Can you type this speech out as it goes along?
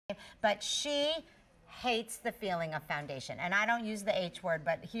but she hates the feeling of foundation. And I don't use the H word,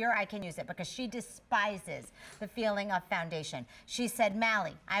 but here I can use it because she despises the feeling of foundation. She said,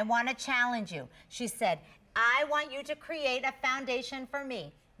 Mally, I want to challenge you. She said, I want you to create a foundation for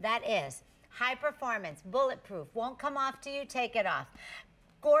me that is high performance, bulletproof, won't come off till you take it off.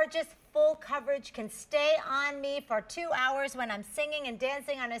 Gorgeous, full coverage, can stay on me for 2 hours when I'm singing and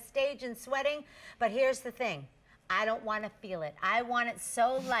dancing on a stage and sweating. But here's the thing. I don't want to feel it. I want it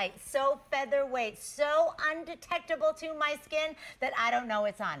so light, so featherweight, so undetectable to my skin that I don't know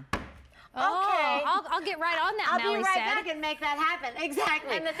it's on. Okay. I'll get right on that, I'll be right back and make that happen.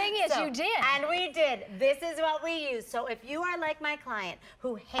 Exactly. And the thing is, you did. And we did. This is what we use. So if you are like my client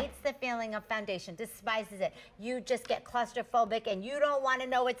who hates the feeling of foundation, despises it, you just get claustrophobic and you don't want to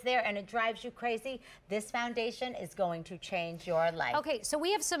know it's there and it drives you crazy, this foundation is going to change your life. Okay, so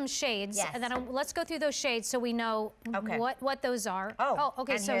we have some shades. Yes. And then let's go through those shades so we know what those are.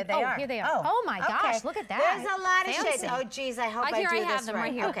 Okay, so here they are. Here they are. Oh my gosh, look at that. There's a lot of shades. Oh geez, I hope I do this right. Here I have them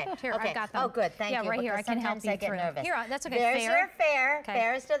right here. Okay, here, I got them. Oh good, thank you. Yeah, right here, I can help you through. Nervous. Here, that's okay. There's your fair. Okay.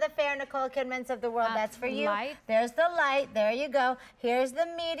 Fair's to the fair, Nicole Kidmans of the world. That's for you. Light. There's the light. There you go. Here's the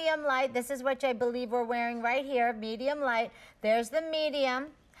medium light. This is what I believe we're wearing right here. Medium light. There's the medium.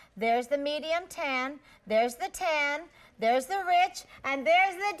 There's the medium tan. There's the tan. There's the rich, and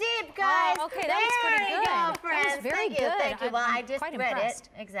there's the deep, guys. Oh, okay, that was pretty good. There you go, friends. That was very good. Thank you. Well, I just quite read impressed.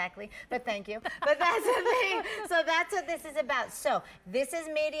 it. Exactly. But thank you. But that's the thing. So that's what this is about. So this is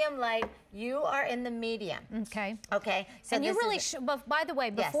medium light. You are in the medium. Okay. Okay. So and you really, but by the way,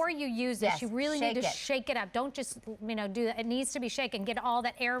 before you use this, you really need to shake it up. Don't just, do that. It needs to be shaken. Get all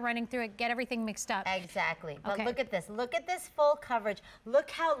that air running through it. Get everything mixed up. Exactly. But look at this. Look at this full coverage. Look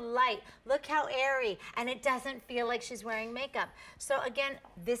how light. Look how airy. And it doesn't feel like she's wearing makeup. So again,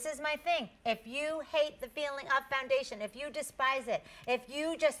 this is my thing. If you hate the feeling of foundation, if you despise it, if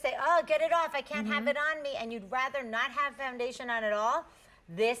you just say, oh, get it off, I can't have it on me, and you'd rather not have foundation on at all,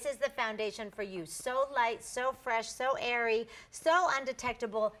 this is the foundation for you. So light, so fresh, so airy, so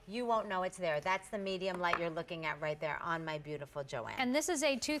undetectable, you won't know it's there. That's the medium light you're looking at right there on my beautiful Joanne. And this is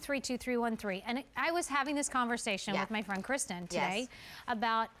a 232313. And I was having this conversation with my friend Kristen today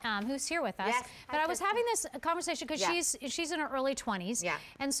about who's here with us. Yes. But I was having this conversation because she's in her early 20s. Yeah.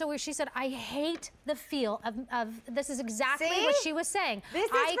 And so she said, I hate the feel of this is exactly what she was saying. This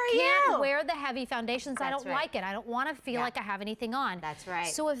is I for can't wear the heavy foundations. I don't right. like it. I don't want to feel like I have anything on. That's right.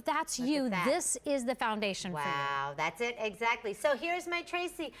 So if that's you, this is the foundation for you. Wow, that's it, exactly. So here's my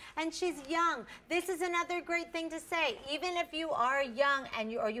Tracy, and she's young. This is another great thing to say. Even if you are young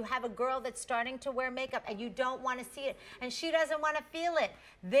and you have a girl that's starting to wear makeup and you don't want to see it and she doesn't want to feel it,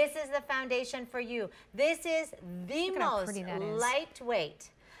 this is the foundation for you. This is the most lightweight,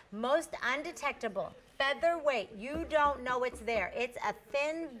 most undetectable, featherweight. You don't know it's there. It's a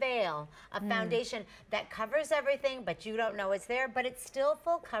thin veil of foundation that covers everything, but you don't know it's there. But it's still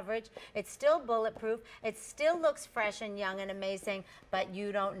full coverage. It's still bulletproof. It still looks fresh and young and amazing, but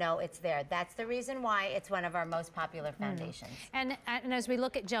you don't know it's there. That's the reason why it's one of our most popular foundations. And as we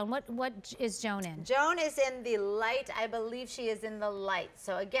look at Joan, what is Joan in? Joan is in the light. I believe she is in the light.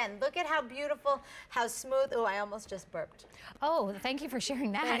 So again, look at how beautiful, how smooth. Oh, I almost just burped. Oh, thank you for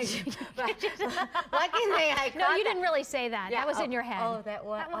sharing that. No, you didn't really say that. That was in your head. Oh, that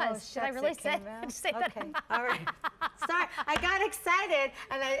was. That was. Should I really say that? Okay. All right. Sorry, I got excited,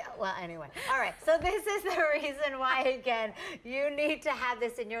 and well, anyway. All right. So this is the reason why, again, you need to have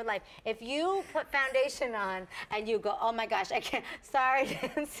this in your life. If you put foundation on and you go, oh my gosh, I can't. Sorry,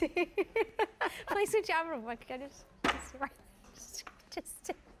 Nancy. Please switch out real quick.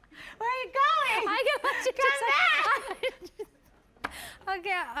 Just. Where are you going? I can let you come back.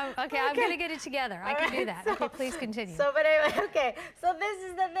 Okay, I'm gonna get it together. I can do that. Okay, please continue. So, but anyway, okay. So this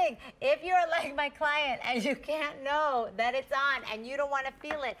is the thing. If you're like my client and you can't know that it's on and you don't want to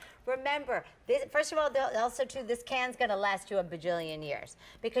feel it, remember, this, first of all, also too, this can's gonna last you a bajillion years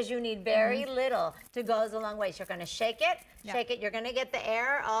because you need very little to go a long way. So you're gonna shake it, you're gonna get the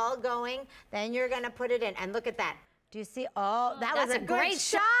air all going, then you're gonna put it in. And look at that. Do you see? Oh, that was a great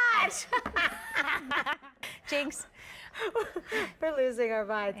shot. Jinx. We're losing our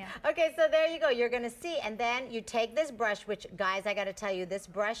minds. Yeah. Okay, so there you go. You're going to see. And then you take this brush, which, guys, I got to tell you, this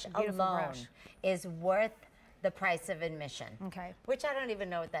brush alone is worth the price of admission. Okay. Which I don't even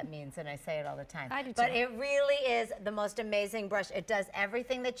know what that means, and I say it all the time. I do too. But it really is the most amazing brush. It does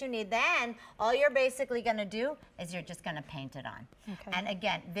everything that you need. Then all you're basically going to do is you're just going to paint it on. Okay. And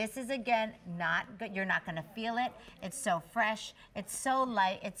again, this is not good. You're not going to feel it. It's so fresh. It's so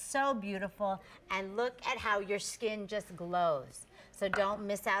light. It's so beautiful. And look at how your skin just glows. So don't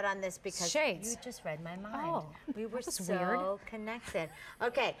miss out on this because shades. you just read my mind. Oh, we were so weird. connected.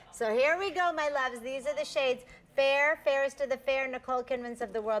 Okay, so here we go, my loves. These are the shades. Fair, fairest of the fair, Nicole Kidman's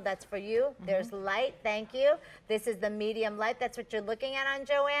of the world. That's for you. There's light, thank you. This is the medium light. That's what you're looking at on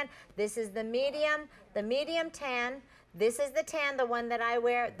Joanne. This is the medium tan. This is the tan, the one that I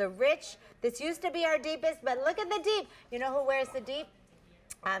wear. The rich, this used to be our deepest, but look at the deep. You know who wears the deep?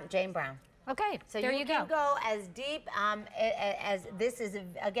 Jane Brown. Okay, so there you can go as deep as this is.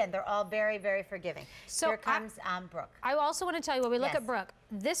 Again, they're all very, very forgiving. So here comes Brooke. I also want to tell you, when we look at Brooke,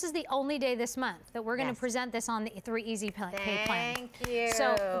 this is the only day this month that we're going to present this on the 3 Easy Pay plan. Thank you.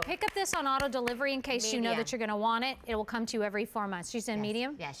 So pick up this on auto delivery in case you know that you're going to want it. It will come to you every 4 months. She's in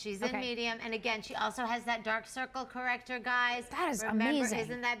medium? Yeah, she's in medium. And again, she also has that dark circle corrector, guys. That is amazing.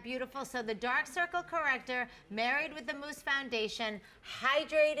 Isn't that beautiful? So the dark circle corrector, married with the Mousse foundation,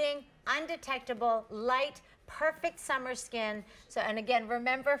 hydrating, undetectable, light, perfect summer skin. So, and again,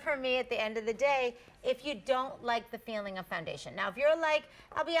 remember for me at the end of the day, if you don't like the feeling of foundation. Now, if you're like,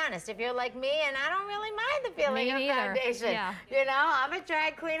 I'll be honest, if you're like me and I don't really mind the feeling of foundation, you know, I'm a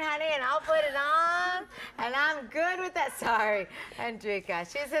drag queen, honey, and I'll put it on, and I'm good with that. Sorry, Andrika,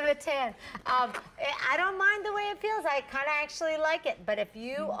 she's in the tan. I don't mind the way it feels. I kind of actually like it. But if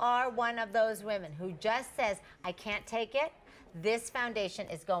you are one of those women who just says, I can't take it, this foundation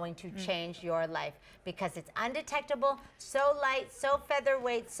is going to change your life because it's undetectable, so light, so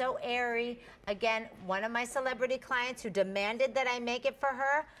featherweight, so airy. Again, one of my celebrity clients who demanded that I make it for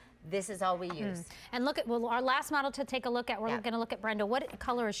her, this is all we use. And look at, well, our last model to take a look at, we're going to look at Brenda. What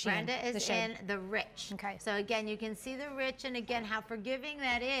color is she in? Brenda is in the rich. Okay. So again, you can see the rich, and again, how forgiving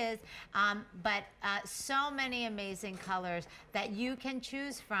that is, but so many amazing colors that you can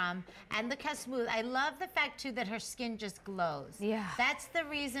choose from. And look how smooth. I love the fact, too, that her skin just glows. Yeah. That's the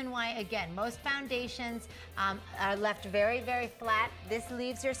reason why, again, most foundations are left very, very flat. This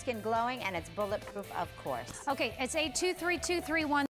leaves your skin glowing, and it's bulletproof, of course. Okay, it's 823-231.